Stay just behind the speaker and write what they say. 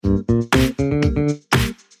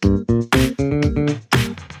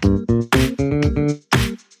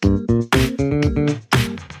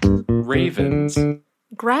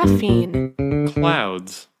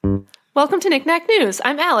Knick-Knack News.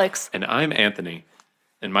 I'm Alex. And I'm Anthony.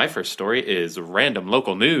 And my first story is random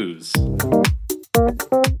local news.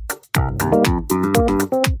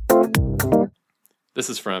 This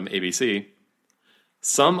is from ABC.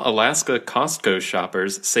 Some Alaska Costco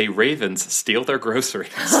shoppers say ravens steal their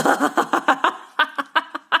groceries.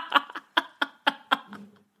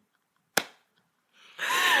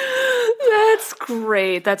 That's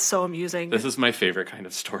great. That's so amusing. This is my favorite kind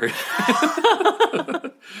of story.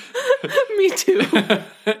 Me too.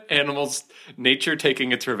 Animals, nature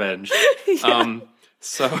taking its revenge. Yeah.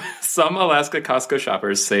 So some Alaska Costco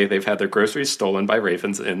shoppers say they've had their groceries stolen by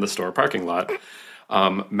ravens in the store parking lot.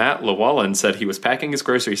 Matt Llewellyn said he was packing his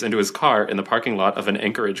groceries into his car in the parking lot of an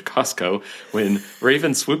Anchorage Costco when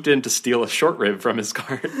ravens swooped in to steal a short rib from his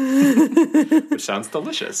cart, which sounds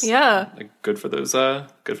delicious. Yeah, good for those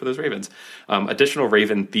ravens. Additional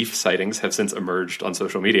raven thief sightings have since emerged on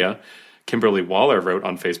social media. Kimberly Waller wrote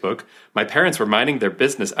on Facebook, "My parents were minding their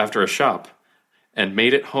business after a shop and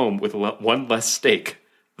made it home with one less steak.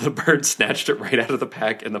 The bird snatched it right out of the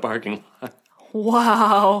pack in the parking lot."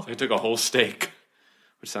 Wow. They took a whole steak.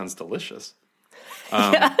 Which sounds delicious.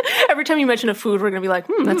 Yeah. Every time you mention a food, we're going to be like,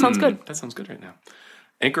 that sounds good. That sounds good right now.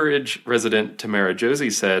 Anchorage resident Tamara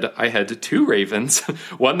Josie said, "I had two ravens,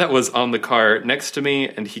 one that was on the car next to me,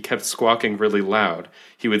 and he kept squawking really loud.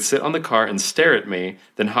 He would sit on the car and stare at me,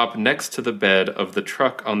 then hop next to the bed of the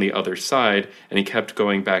truck on the other side, and he kept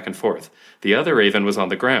going back and forth. The other raven was on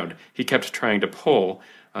the ground. He kept trying to pull.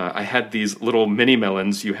 I had these little mini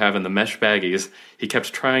melons you have in the mesh baggies. He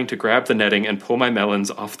kept trying to grab the netting and pull my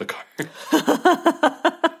melons off the car."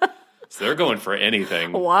 So they're going for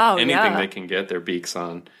anything. Wow, anything they can get their beaks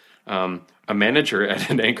on. A manager at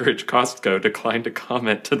an Anchorage Costco declined to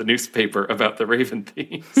comment to the newspaper about the raven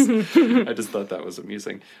thieves. I just thought that was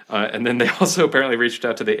amusing. And then they also apparently reached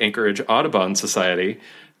out to the Anchorage Audubon Society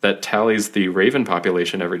that tallies the raven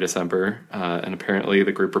population every December. And apparently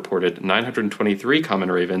the group reported 923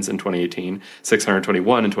 common ravens in 2018,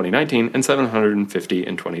 621 in 2019, and 750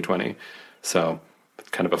 in 2020. So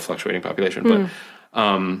kind of a fluctuating population.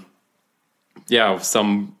 But yeah,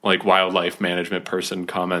 some like wildlife management person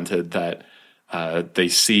commented that they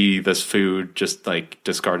see this food just like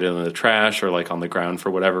discarded in the trash or like on the ground for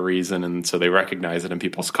whatever reason, and so they recognize it in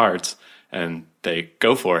people's carts and they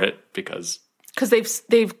go for it because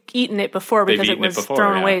they've eaten it before because it was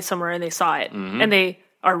thrown yeah. away somewhere and they saw it. And they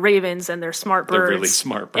are ravens and they're smart birds. They're really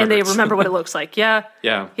smart birds. And they remember what it looks like. Yeah.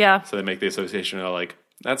 Yeah. So they make the association of like,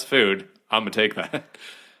 that's food. I'm going to take that.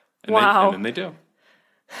 And wow. And then they do.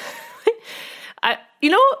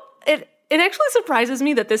 It actually surprises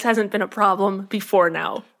me that this hasn't been a problem before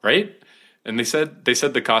now. Right? And they said the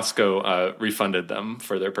Costco refunded them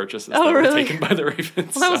for their purchases that really? were taken by the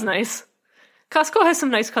ravens. Well, that was nice. Costco has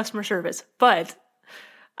some nice customer service, but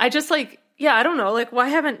I just I don't know, like why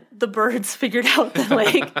haven't the birds figured out that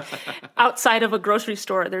like outside of a grocery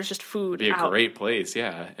store there's just food It'd be a great place,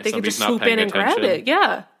 yeah. If they could just not swoop in and grab it,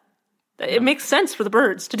 yeah. It makes sense for the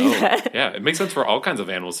birds to do that. Yeah, it makes sense for all kinds of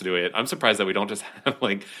animals to do it. I'm surprised that we don't just have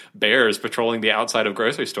like bears patrolling the outside of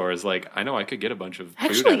grocery stores. Like, I know I could get a bunch of food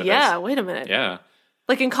Actually, out of yeah, this. Wait a minute. Yeah.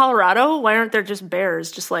 Like in Colorado, why aren't there just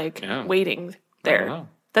bears just waiting there? I don't know.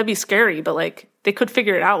 That'd be scary, but like they could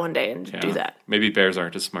figure it out one day and do that. Maybe bears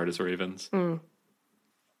aren't as smart as ravens.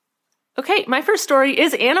 Okay, my first story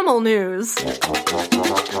is animal news.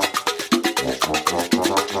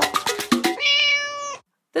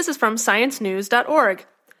 This is from sciencenews.org,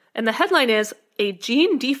 and the headline is, "A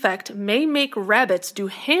gene defect may make rabbits do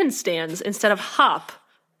handstands instead of hop."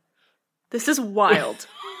 This is wild.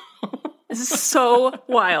 This is so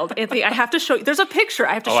wild. Anthony, I have to show you. There's a picture.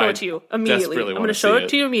 I have to show it to you immediately. I'm going to show it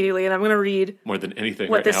to you immediately, and I'm going to read more than anything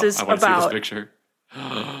what right this now. is I want about. to see this picture.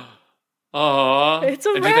 Aww. It's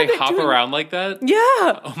a and rabbit. Do they hop around like that? Yeah.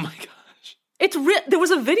 Oh my gosh. There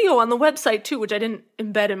was a video on the website too, which I didn't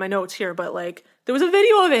embed in my notes here, but like there was a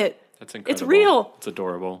video of it. That's incredible. It's real. It's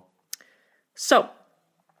adorable. So,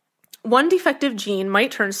 one defective gene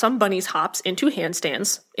might turn some bunnies' hops into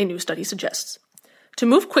handstands, a new study suggests. To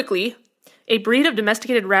move quickly, a breed of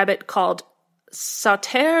domesticated rabbit called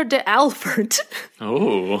Sauterre d'Alfort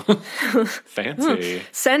Oh, fancy.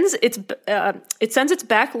 sends its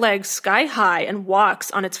back legs sky high and walks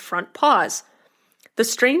on its front paws. The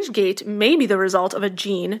strange gait may be the result of a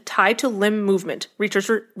gene tied to limb movement,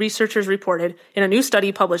 researchers reported in a new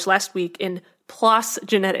study published last week in PLOS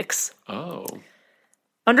Genetics. Oh.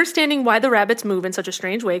 Understanding why the rabbits move in such a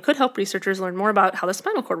strange way could help researchers learn more about how the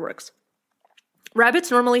spinal cord works.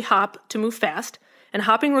 Rabbits normally hop to move fast, and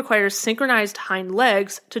hopping requires synchronized hind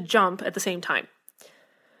legs to jump at the same time.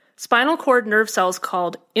 Spinal cord nerve cells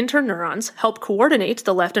called interneurons help coordinate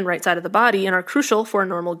the left and right side of the body and are crucial for a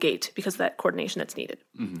normal gait because of that coordination that's needed.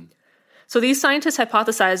 Mm-hmm. So these scientists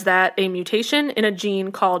hypothesize that a mutation in a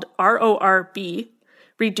gene called RORB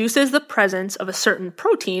reduces the presence of a certain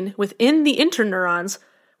protein within the interneurons,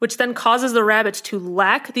 which then causes the rabbits to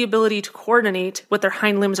lack the ability to coordinate what their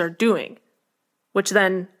hind limbs are doing, which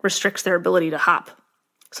then restricts their ability to hop.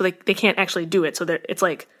 So they can't actually do it.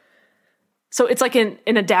 So it's like an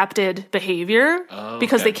adapted behavior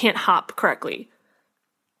because they can't hop correctly.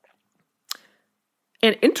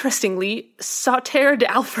 And interestingly, sauter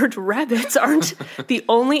d'Alford rabbits aren't the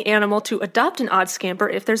only animal to adopt an odd scamper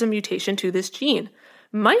if there's a mutation to this gene.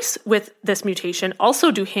 Mice with this mutation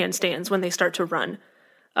also do handstands when they start to run.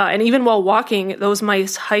 And even while walking, those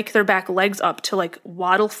mice hike their back legs up to like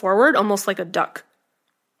waddle forward, almost like a duck.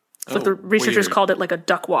 So the researchers called it like a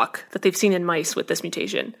duck walk that they've seen in mice with this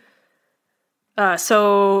mutation.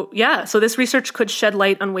 So this research could shed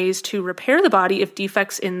light on ways to repair the body if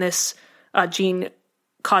defects in this gene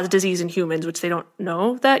cause disease in humans, which they don't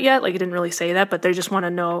know that yet. Like, it didn't really say that, but they just want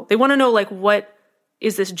to know. They want to know, like, what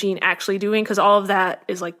is this gene actually doing? Because all of that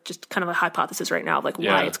is, like, just kind of a hypothesis right now of, like,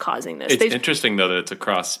 why it's causing this. It's interesting, though, that it's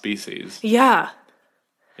across species. Yeah.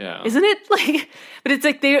 Yeah. Isn't it? Like, but it's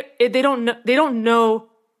like they don't know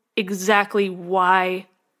exactly why,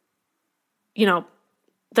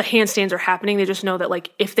 the handstands are happening. They just know that,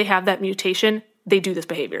 like, if they have that mutation, they do this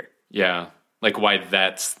behavior. Yeah. Like, why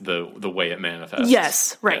that's the way it manifests.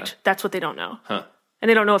 Yes, right. Yeah. That's what they don't know. Huh. And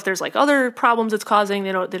they don't know if there's, like, other problems it's causing.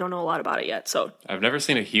 They don't know a lot about it yet. So I've never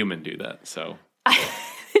seen a human do that, so.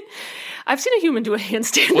 I've seen a human do a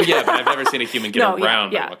handstand. Well, yeah, but I've never seen a human get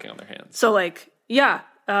around by walking on their hands. So, like,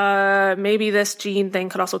 maybe this gene thing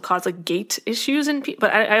could also cause, like, gait issues in people.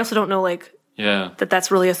 But I also don't know, like,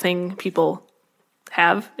 that's really a thing people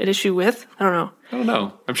have an issue with. I don't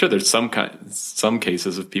know. I'm sure there's some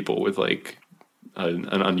cases of people with, like,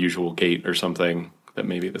 an unusual gait or something that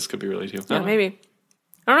maybe this could be related to. Yeah, maybe.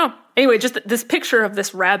 I don't know. Anyway, just this picture of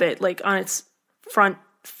this rabbit, like, on its front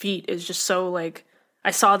feet is just so, like,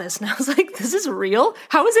 I saw this and I was like, this is real?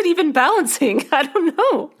 How is it even balancing? I don't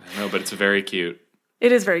know. I know, but it's very cute.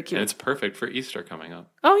 It is very cute. And it's perfect for Easter coming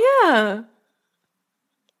up. Oh, yeah.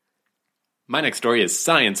 My next story is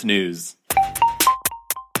science news.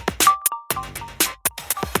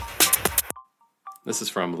 This is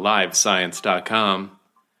from livescience.com.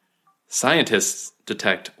 Scientists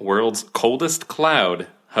detect world's coldest cloud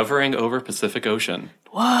hovering over Pacific Ocean.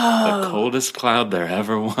 Whoa. The coldest cloud there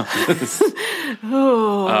ever was.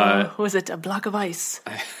 Was it a block of ice?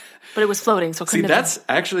 But it was floating, so it couldn't that's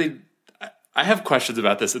actually... I have questions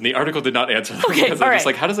about this, and the article did not answer them. Okay, because I'm just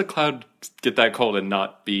like, how does a cloud get that cold and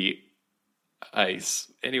not be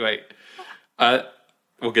ice? Anyway,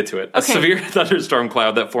 we'll get to it. Okay. A severe thunderstorm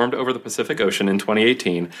cloud that formed over the Pacific Ocean in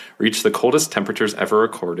 2018 reached the coldest temperatures ever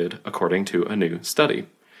recorded, according to a new study.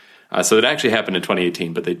 So it actually happened in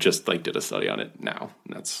 2018, but they just did a study on it now,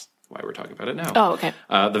 and that's why we're talking about it now. Oh, okay.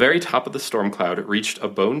 The very top of the storm cloud reached a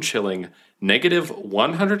bone-chilling negative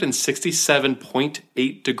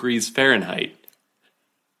 167.8 degrees Fahrenheit.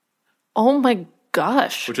 Oh my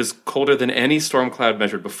gosh. Which is colder than any storm cloud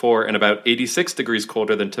measured before, and about 86 degrees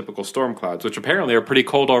colder than typical storm clouds, which apparently are pretty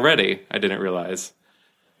cold already. I didn't realize.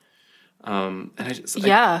 And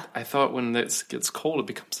I thought when this gets cold, it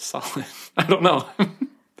becomes a solid. I don't know.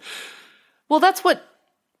 Well, that's what...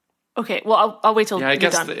 Okay, well, I'll wait till you're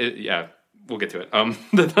done. We'll get to it.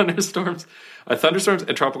 The thunderstorms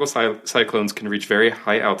and tropical cyclones can reach very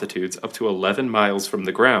high altitudes, up to 11 miles from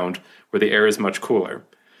the ground, where the air is much cooler.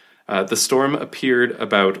 The storm appeared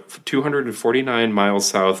about 249 miles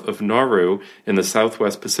south of Nauru in the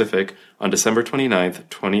southwest Pacific on December 29th,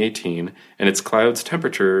 2018, and its cloud's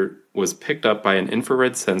temperature was picked up by an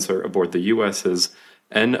infrared sensor aboard the U.S.'s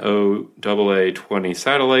NOAA-20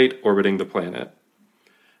 satellite orbiting the planet.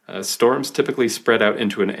 Storms typically spread out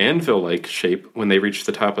into an anvil-like shape when they reach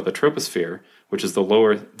the top of the troposphere, which is the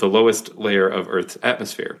lowest layer of Earth's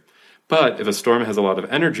atmosphere. But if a storm has a lot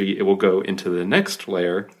of energy, it will go into the next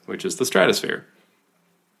layer, which is the stratosphere.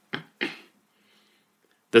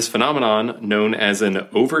 This phenomenon, known as an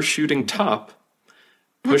overshooting top,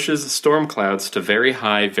 pushes storm clouds to very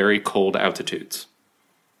high, very cold altitudes.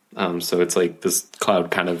 So it's like this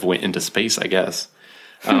cloud kind of went into space, I guess.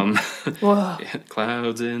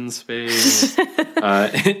 Clouds in space.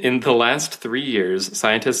 In the last 3 years,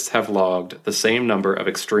 scientists have logged the same number of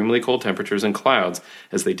extremely cold temperatures in clouds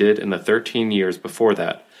as they did in the 13 years before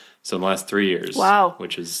that. So in the last 3 years. Wow.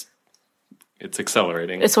 Which is it's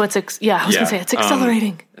accelerating. I was gonna say it's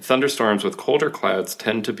accelerating. Thunderstorms with colder clouds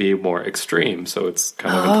tend to be more extreme, so it's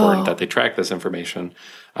kind of important that they track this information.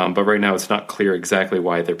 But right now, it's not clear exactly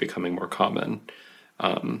why they're becoming more common.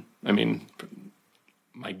 I mean,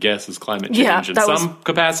 my guess is climate change in some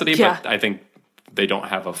capacity, but I think they don't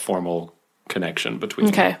have a formal connection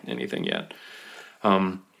between anything yet.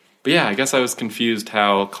 But yeah, I guess I was confused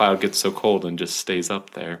how a cloud gets so cold and just stays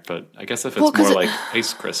up there. But I guess if it's more like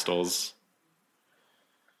ice crystals.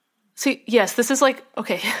 See, yes, this is like,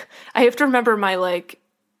 okay, I have to remember my like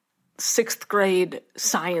 6th grade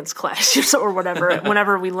science class or whatever,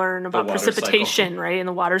 whenever we learn about precipitation, right, in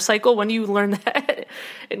the water cycle. When do you learn that?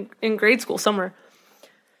 in grade school somewhere.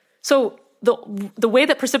 So the way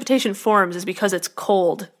that precipitation forms is because it's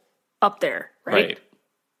cold up there, right?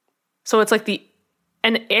 So it's like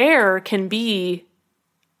and air can be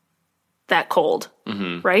that cold,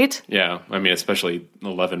 right? Yeah, I mean, especially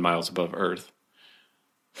 11 miles above Earth.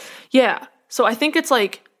 Yeah, so I think it's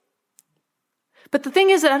like, but the thing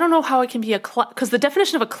is that I don't know how it can be a cloud, because the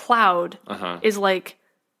definition of a cloud is like,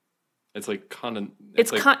 it's like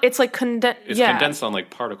it's condensed on like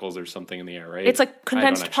particles or something in the air, right? It's like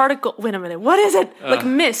condensed particle. Wait a minute, what is it? Like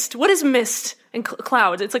mist. What is mist and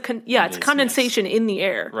clouds? It's like it's condensation in the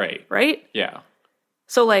air, right? Yeah.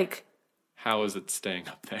 So like, how is it staying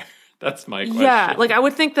up there? That's my question. Yeah, like I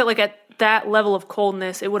would think that like at that level of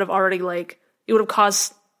coldness, it would have already it would have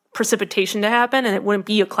caused precipitation to happen, and it wouldn't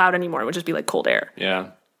be a cloud anymore. It would just be like cold air. Yeah,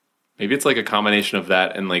 maybe it's like a combination of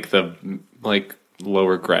that and like the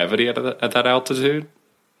lower gravity at that altitude.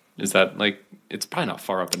 Is that like, it's probably not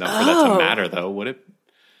far up enough for that to matter, though, would it?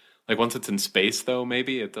 Like once it's in space, though,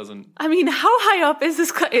 maybe it doesn't. I mean, how high up is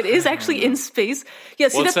this? It is actually in space. Yeah,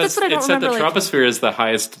 see, that's what I don't remember. It said the troposphere is the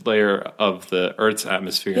highest layer of the Earth's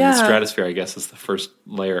atmosphere, and the stratosphere, I guess, is the first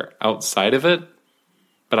layer outside of it.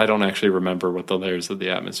 But I don't actually remember what the layers of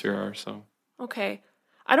the atmosphere are. So okay,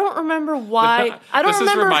 I don't remember why. This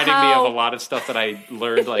is reminding me of a lot of stuff that I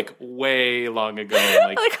learned like way long ago.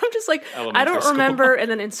 Like I'm just like, I don't remember, and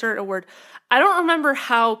then insert a word. I don't remember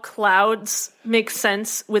how clouds make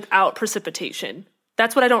sense without precipitation.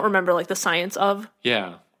 That's what I don't remember, like the science of.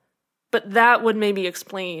 Yeah. But that would maybe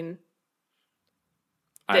explain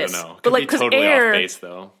this. I don't know. But like, because totally off base,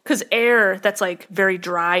 though. Because air that's like very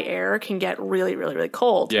dry air can get really, really, really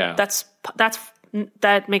cold. Yeah.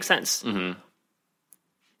 That makes sense. Mm-hmm.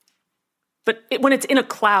 But when it's in a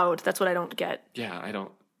cloud, that's what I don't get. Yeah, I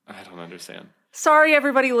don't understand. Sorry,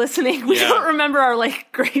 everybody listening. We don't remember our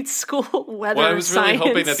like grade school weather. Well, I was really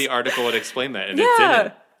hoping that the article would explain that, and it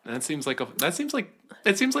didn't. And it seems like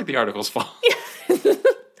the article's fault.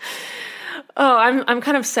 Oh, I'm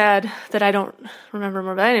kind of sad that I don't remember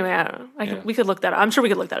more. But anyway, I don't know. We could look that up. I'm sure we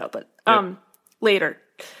could look that up, but later.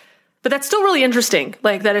 But that's still really interesting.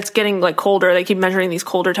 Like that, it's getting like colder. They keep measuring these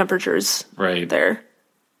colder temperatures. Right There.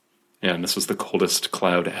 Yeah, and this was the coldest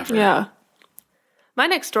cloud ever. Yeah. My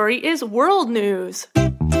next story is world news.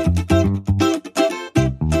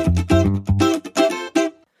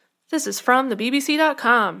 This is from the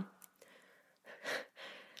BBC.com.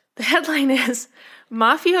 The headline is,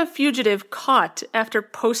 Mafia fugitive caught after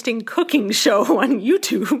posting cooking show on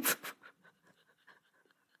YouTube.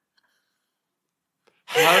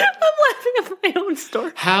 I'm laughing at my own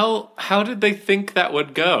story. How did they think that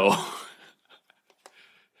would go?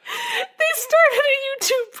 They started a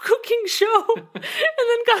YouTube cooking show and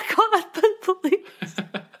then got caught by the police.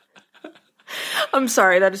 I'm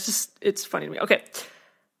sorry, it's funny to me. Okay.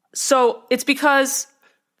 So it's because,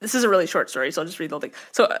 this is a really short story, so I'll just read the whole thing.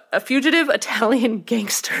 So a fugitive Italian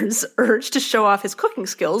gangster's urge to show off his cooking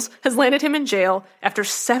skills has landed him in jail after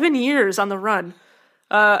 7 years on the run.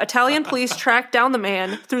 Italian police tracked down the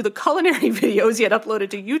man through the culinary videos he had uploaded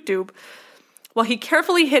to YouTube. While he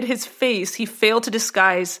carefully hid his face, he failed to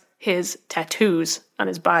disguise his tattoos on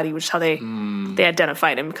his body, which is how they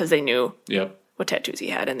identified him, because they knew what tattoos he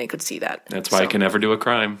had, and they could see that. That's why I can never do a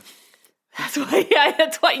crime. That's why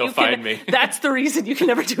They'll find me. That's the reason you can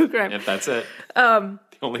never do a crime. Yep, that's it. The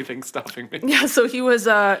only thing stopping me. Yeah, so he was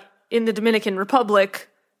in the Dominican Republic.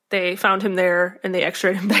 They found him there, and they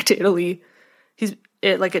extradited him back to Italy.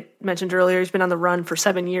 Like it mentioned earlier, he's been on the run for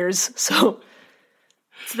 7 years, so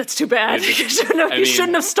that's too bad. You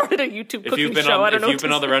shouldn't have started a YouTube cooking show. If you've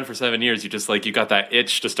been on the run for 7 years, you got that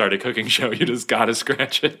itch to start a cooking show. You just got to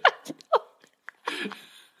scratch it.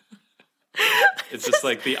 It's just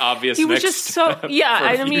like the obvious he was next just so step. Yeah,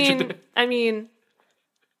 I mean,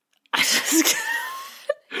 I just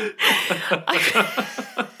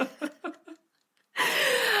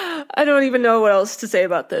I don't even know what else to say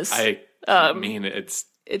about this. I mean, it's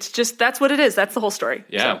just, that's what it is. That's the whole story.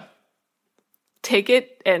 Yeah. So, take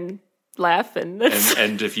it and laugh and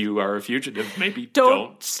and if you are a fugitive, maybe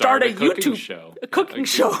don't start a cooking YouTube show. A cooking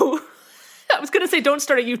show. I was going to say don't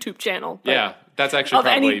start a YouTube channel. Yeah, that's actually of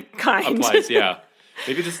probably any kind. applies. Yeah,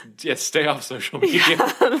 maybe just stay off social media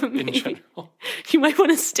in general. You might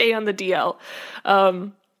want to stay on the DL.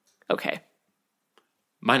 Okay.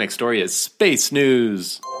 My next story is space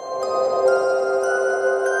news.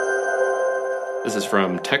 This is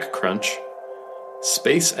from TechCrunch.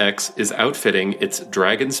 SpaceX is outfitting its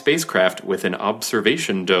Dragon spacecraft with an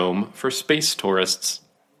observation dome for space tourists.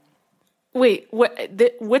 Wait,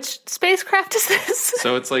 which spacecraft is this?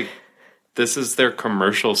 So it's like, this is their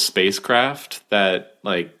commercial spacecraft that,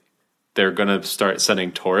 like, they're going to start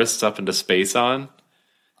sending tourists up into space on.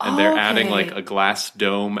 And they're adding, like, a glass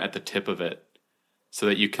dome at the tip of it so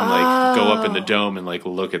that you can, like, go up in the dome and, like,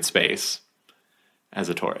 look at space as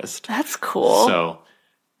a tourist. That's cool. So,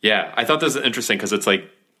 yeah, I thought this was interesting because it's like,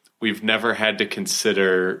 we've never had to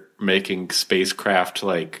consider making spacecraft,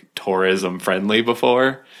 like, tourism friendly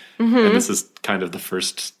before. Mm-hmm. And this is kind of the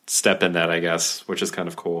first step in that, I guess, which is kind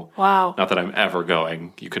of cool. Wow. Not that I'm ever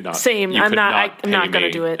going. You could not. Same. I'm not going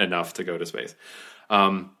to do it. Enough to go to space.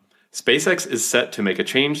 SpaceX is set to make a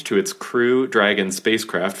change to its Crew Dragon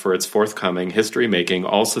spacecraft for its forthcoming history-making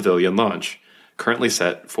all-civilian launch, currently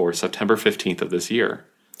set for September 15th of this year.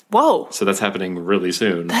 Whoa. So that's happening really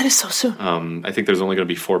soon. That is so soon. I think there's only going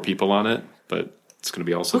to be 4 people on it, but it's going to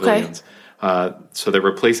be all civilians. Okay. So they're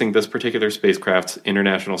replacing this particular spacecraft's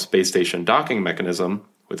International Space Station docking mechanism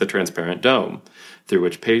with a transparent dome, through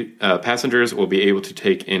which passengers will be able to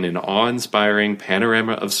take in an awe-inspiring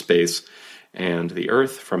panorama of space and the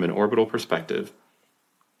Earth from an orbital perspective.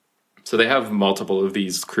 So they have multiple of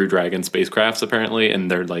these Crew Dragon spacecrafts, apparently,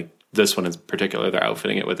 and they're like, this one in particular, they're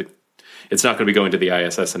outfitting it with it's not going to be going to the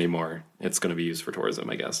ISS anymore. It's going to be used for tourism,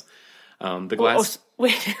 I guess. The glass.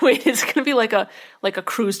 Wait! It's going to be like a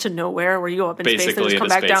cruise to nowhere where you go up in space and just come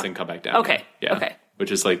back down. And come back down. Okay. Yeah. Okay.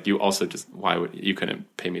 Which is like, you also just, you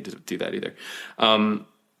couldn't pay me to do that either.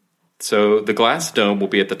 So the glass dome will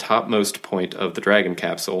be at the topmost point of the Dragon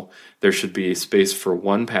capsule. There should be space for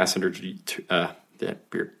one passenger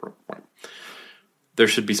There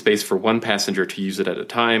should be space for one passenger to use it at a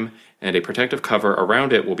time, and a protective cover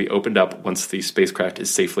around it will be opened up once the spacecraft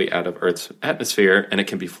is safely out of Earth's atmosphere, and it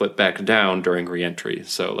can be flipped back down during re-entry.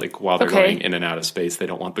 So, like, while they're going in and out of space, they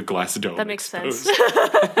don't want the glass dome That makes exposed. sense.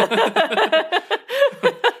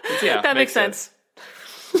 Yeah, that makes sense.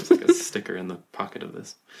 Just like a sticker in the pocket of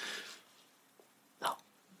this. Oh.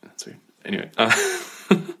 That's weird. Anyway,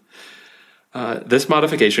 this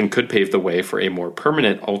modification could pave the way for a more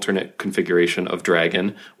permanent alternate configuration of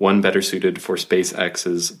Dragon, one better suited for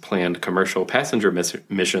SpaceX's planned commercial passenger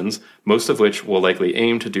missions, most of which will likely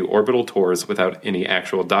aim to do orbital tours without any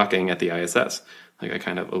actual docking at the ISS, like I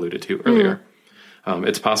kind of alluded to earlier.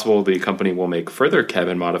 It's possible the company will make further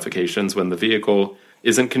cabin modifications when the vehicle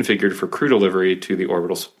isn't configured for crew delivery to the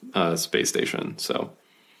orbital space station. So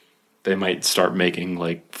they might start making,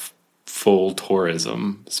 like, full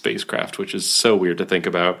tourism spacecraft, which is so weird to think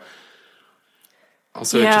about.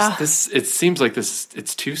 Also, it seems like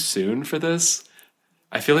it's too soon for this.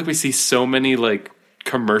 I feel like we see so many, like,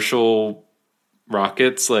 commercial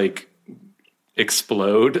rockets, like,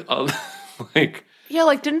 explode. Yeah,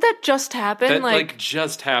 like, didn't that just happen? That, like,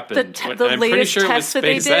 just happened. The I'm latest pretty sure test it was that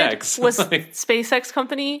they did SpaceX. was SpaceX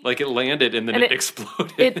company. Like, it landed and then it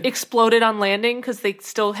exploded. It exploded on landing because they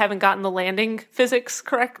still haven't gotten the landing physics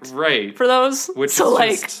correct. Right. For those. Which so, is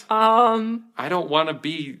like, just, I don't want to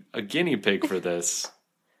be a guinea pig for this.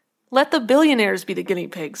 Let the billionaires be the guinea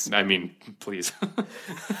pigs. I mean, please.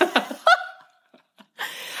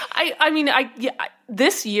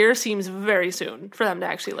 This year seems very soon for them to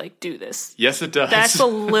actually, like, do this. Yes, it does. That's a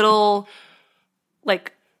little,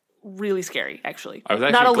 like, really scary, actually. I was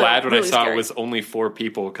actually glad when I saw it was only 4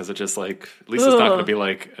 people, because it just, like, at least it's not going to be,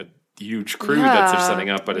 like, a huge crew that they're setting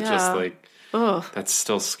up, but it's just, like, that's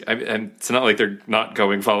still, and it's not like they're not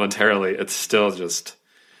going voluntarily. It's still just,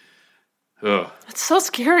 It's so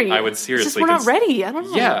scary. I would seriously. We're not ready. I don't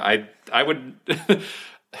know. Yeah, I would.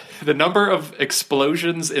 The number of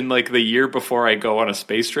explosions in, like, the year before I go on a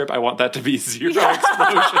space trip, I want that to be 0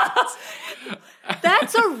 explosions.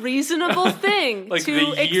 That's a reasonable thing like, to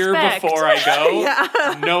the year expect. before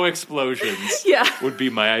I go, no explosions would be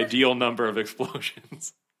my ideal number of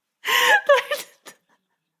explosions.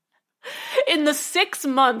 In the 6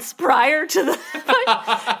 months prior to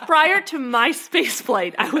my space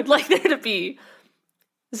flight, I would like there to be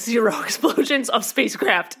 0 explosions of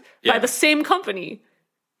spacecraft by the same company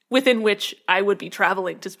within which I would be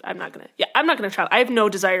traveling to. I'm not gonna travel. I have no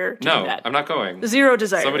desire to do that. No, I'm not going. 0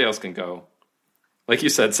 desire. Somebody else can go. Like you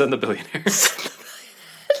said, send the billionaires.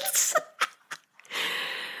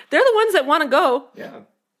 They're the ones that want to go. Yeah.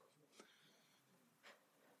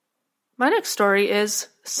 My next story is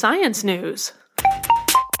science news.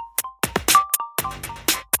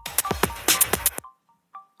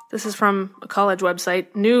 This is from a college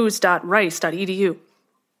website, news.rice.edu.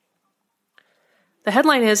 The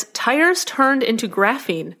headline is, Tires Turned into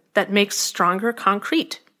Graphene That Makes Stronger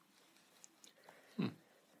Concrete.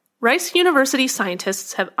 Rice University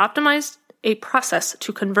scientists have optimized a process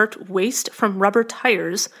to convert waste from rubber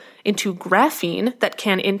tires into graphene that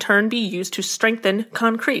can in turn be used to strengthen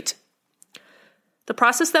concrete. The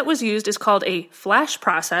process that was used is called a flash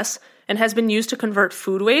process and has been used to convert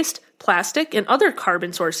food waste, plastic, and other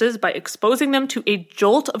carbon sources by exposing them to a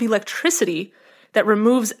jolt of electricity that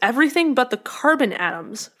removes everything but the carbon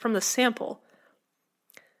atoms from the sample.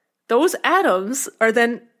 Those atoms are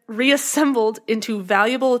then reassembled into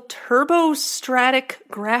valuable turbostratic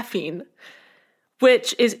graphene,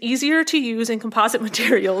 which is easier to use in composite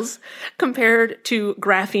materials compared to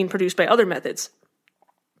graphene produced by other methods.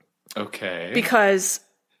 Okay. Because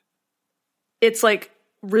it's like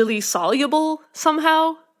really soluble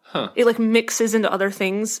somehow. Huh. It like mixes into other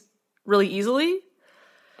things really easily.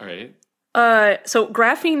 All right. So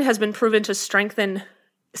graphene has been proven to strengthen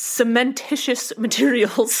cementitious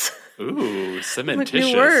materials. Ooh, cementitious. Like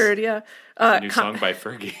new word, yeah. A new song by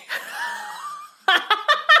Fergie.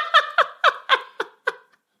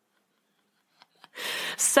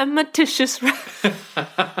 Cementitious.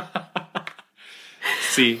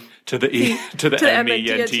 C to the E to the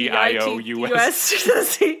MENTIOUS.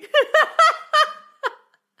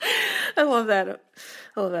 I love that.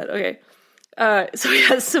 Okay. So it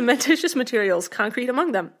has cementitious materials, concrete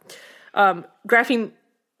among them. Graphene.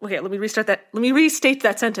 Okay, let me restate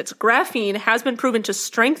that sentence. Graphene has been proven to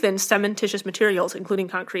strengthen cementitious materials, including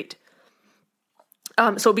concrete.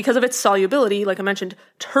 So because of its solubility, like I mentioned,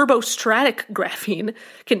 turbostratic graphene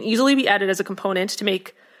can easily be added as a component to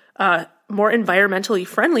make more environmentally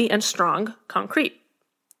friendly and strong concrete.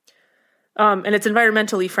 And it's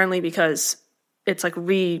environmentally friendly because it's like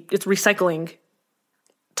it's recycling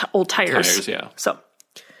old tires. Yeah. So,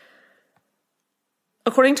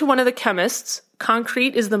 according to one of the chemists,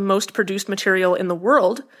 concrete is the most produced material in the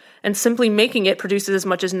world, and simply making it produces as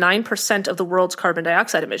much as 9% of the world's carbon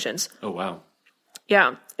dioxide emissions. Oh, wow.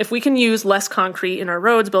 Yeah. If we can use less concrete in our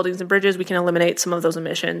roads, buildings, and bridges, we can eliminate some of those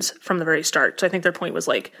emissions from the very start. So I think their point was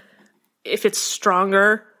like, if it's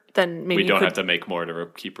stronger, then maybe we don't have to make more to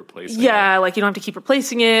keep replacing it. Yeah, like you don't have to keep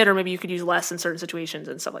replacing it, or maybe you could use less in certain situations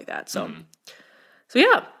and stuff like that. So, So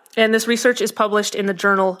yeah. And this research is published in the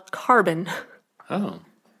journal Carbon. Oh.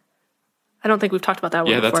 I don't think we've talked about that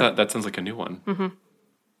one before. Yeah, that sounds like a new one. Mm-hmm.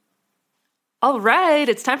 All right,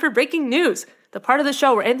 it's time for breaking news. The part of the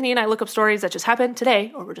show where Anthony and I look up stories that just happened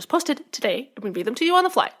today or were just posted today, and we read them to you on the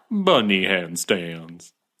fly. Bunny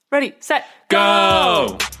handstands. Ready, set,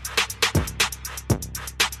 go!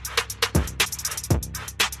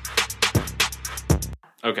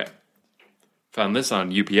 Okay. Found this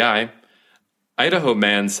on UPI. Idaho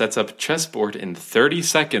man sets up chessboard in 30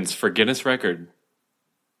 seconds for Guinness record.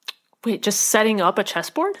 Wait, just setting up a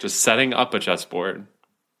chessboard? Just setting up a chessboard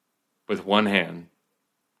with one hand.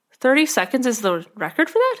 30 seconds is the record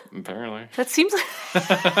for that? Apparently. That seems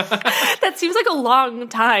like a long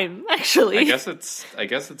time, actually. I guess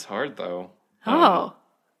it's hard though. Oh.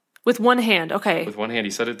 With one hand, okay. With one hand.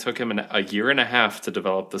 He said it took him a year and a half to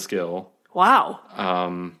develop the skill.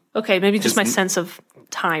 Wow. Okay, maybe just my sense of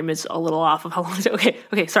time is a little off of how long it took.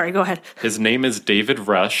 Okay, sorry, go ahead. His name is David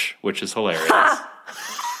Rush, which is hilarious.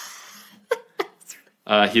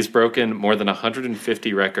 He's broken more than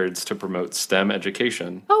 150 records to promote STEM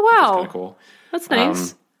education. Oh, wow. That's kind of cool. That's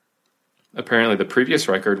nice. Apparently, the previous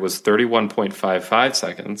record was 31.55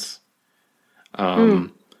 seconds.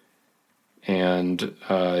 And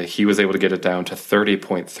he was able to get it down to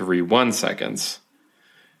 30.31 seconds.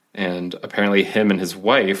 And apparently him and his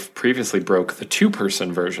wife previously broke the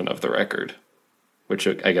two-person version of the record, which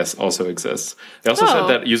I guess also exists. They also said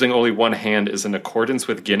that using only one hand is in accordance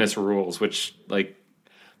with Guinness rules, which, like,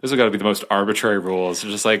 those have got to be the most arbitrary rules.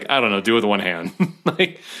 It's just like, I don't know, do it with one hand.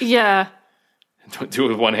 Like, yeah. Do it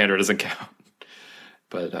with one hand or it doesn't count.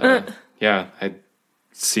 But, yeah, it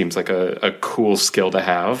seems like a cool skill to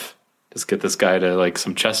have. Just get this guy to, like,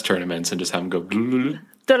 some chess tournaments and just have him go...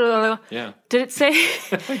 Yeah. Did it say...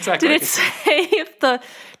 Exactly. Did it say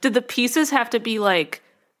did the pieces have to be, like,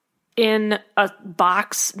 in a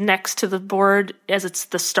box next to the board as it's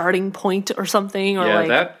the starting point or something? Or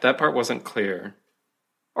yeah, that part wasn't clear.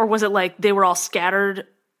 Or was it like they were all scattered?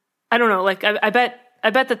 I don't know. Like I bet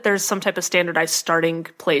that there's some type of standardized starting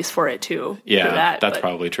place for it too. Yeah, that's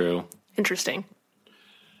probably true. Interesting.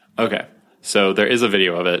 Okay. So there is a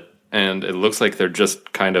video of it, and it looks like they're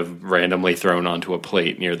just kind of randomly thrown onto a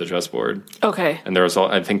plate near the chessboard. Okay. And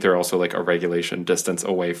I think they're also like a regulation distance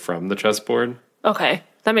away from the chessboard. Okay.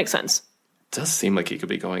 That makes sense. It does seem like he could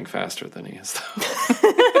be going faster than he is, though.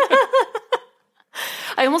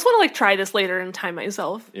 I almost want to like try this later and time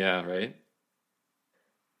myself. Yeah, right?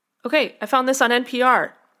 Okay, I found this on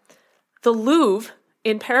NPR. The Louvre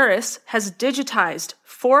in Paris has digitized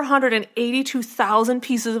 482,000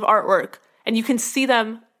 pieces of artwork, and you can see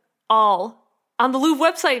them all on the Louvre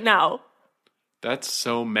website now. That's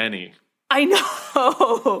so many. I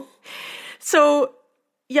know. So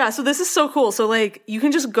this is so cool. So like you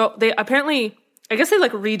can just go, I guess they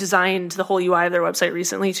like redesigned the whole UI of their website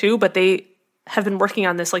recently too, but they have been working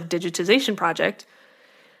on this like digitization project.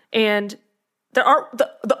 And the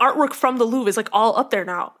artwork from the Louvre is like all up there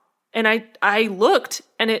now. And I looked,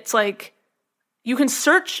 and it's like you can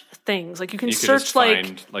search things. Like you can search just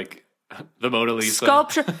find, like the Mona Lisa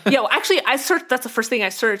sculpture. Yeah, well, actually, I searched. That's the first thing I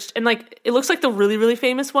searched, and like it looks like the really really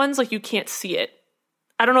famous ones. Like you can't see it.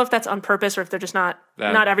 I don't know if that's on purpose or if they're just not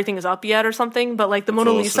everything is up yet or something. But like the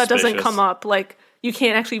Mona Lisa doesn't come up. Like you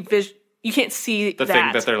can't actually you can't see the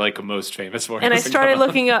thing that they're like most famous for. And I started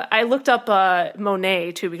looking up. I looked up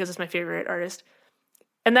Monet too because it's my favorite artist.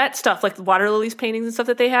 And that stuff, like the water lilies paintings and stuff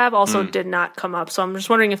that they have, also did not come up. So I'm just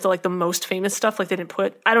wondering if the most famous stuff, like they didn't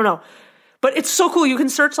put, I don't know. But it's so cool. You can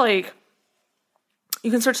search like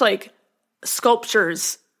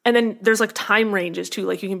sculptures, and then there's like time ranges too.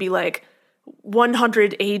 Like you can be like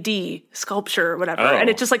 100 AD sculpture or whatever, and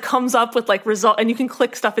it just like comes up with like result, and you can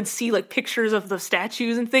click stuff and see like pictures of the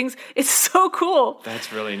statues and things. It's so cool.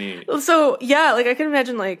 That's really neat. So yeah, like I can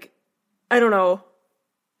imagine like, I don't know,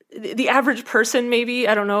 the average person, maybe,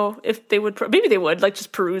 I don't know if they would, maybe they would like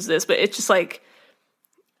just peruse this, but it's just like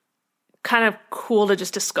kind of cool to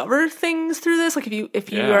just discover things through this. Like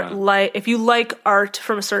if you like art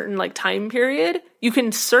from a certain like time period, you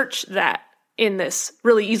can search that in this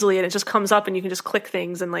really easily, and it just comes up, and you can just click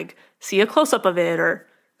things and like see a close up of it or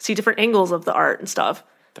see different angles of the art and stuff.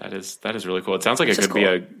 That is really cool. It sounds like it could be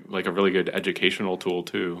a really good educational tool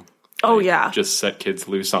too. Oh, yeah. Just set kids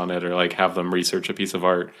loose on it, or like have them research a piece of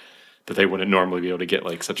art that they wouldn't normally be able to get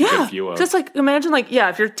like such a good view of. Just like imagine like,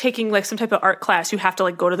 if you're taking like some type of art class, you have to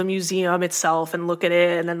like go to the museum itself and look at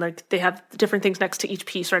it, and then like they have different things next to each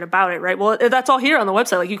piece right about it, right? Well, that's all here on the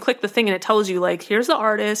website. Like you click the thing and it tells you like, here's the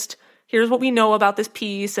artist, here's what we know about this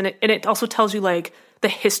piece, and it also tells you like the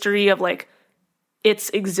history of like its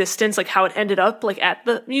existence, like how it ended up like at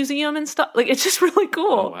the museum and stuff. Like it's just really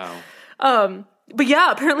cool. Oh, wow. But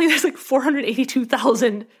yeah, apparently there's like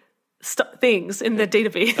 482,000 things in the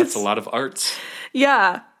database. That's a lot of arts.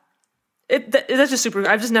 Yeah. That's just super.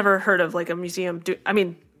 I've just never heard of like a museum. I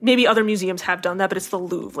mean, maybe other museums have done that, but it's the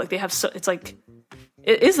Louvre. Like they have it's like,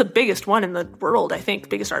 it is the biggest one in the world, I think.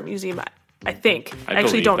 Biggest art museum, I think. I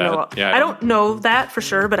actually don't know. Yeah, I don't know that for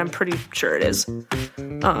sure, but I'm pretty sure it is.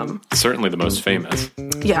 Certainly the most famous.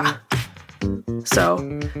 Yeah.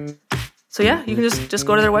 So yeah, you can just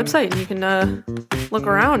go to their website and you can look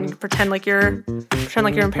around and pretend like you're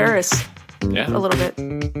in Paris. Yeah. A little bit.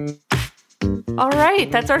 All right,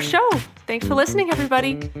 that's our show. Thanks for listening,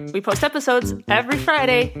 everybody. We post episodes every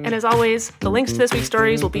Friday, and as always, the links to this week's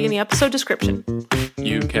stories will be in the episode description.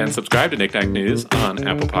 You can subscribe to Knick-Knack News on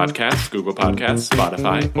Apple Podcasts, Google Podcasts,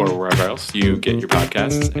 Spotify, or wherever else you get your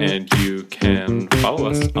podcasts. And you can follow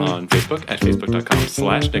us on Facebook at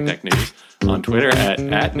facebook.com/knickknacknews, on Twitter at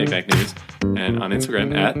knickknacknews, and on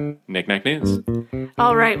Instagram at knickknacknews.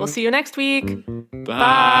 All right, we'll see you next week.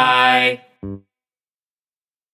 Bye. Bye.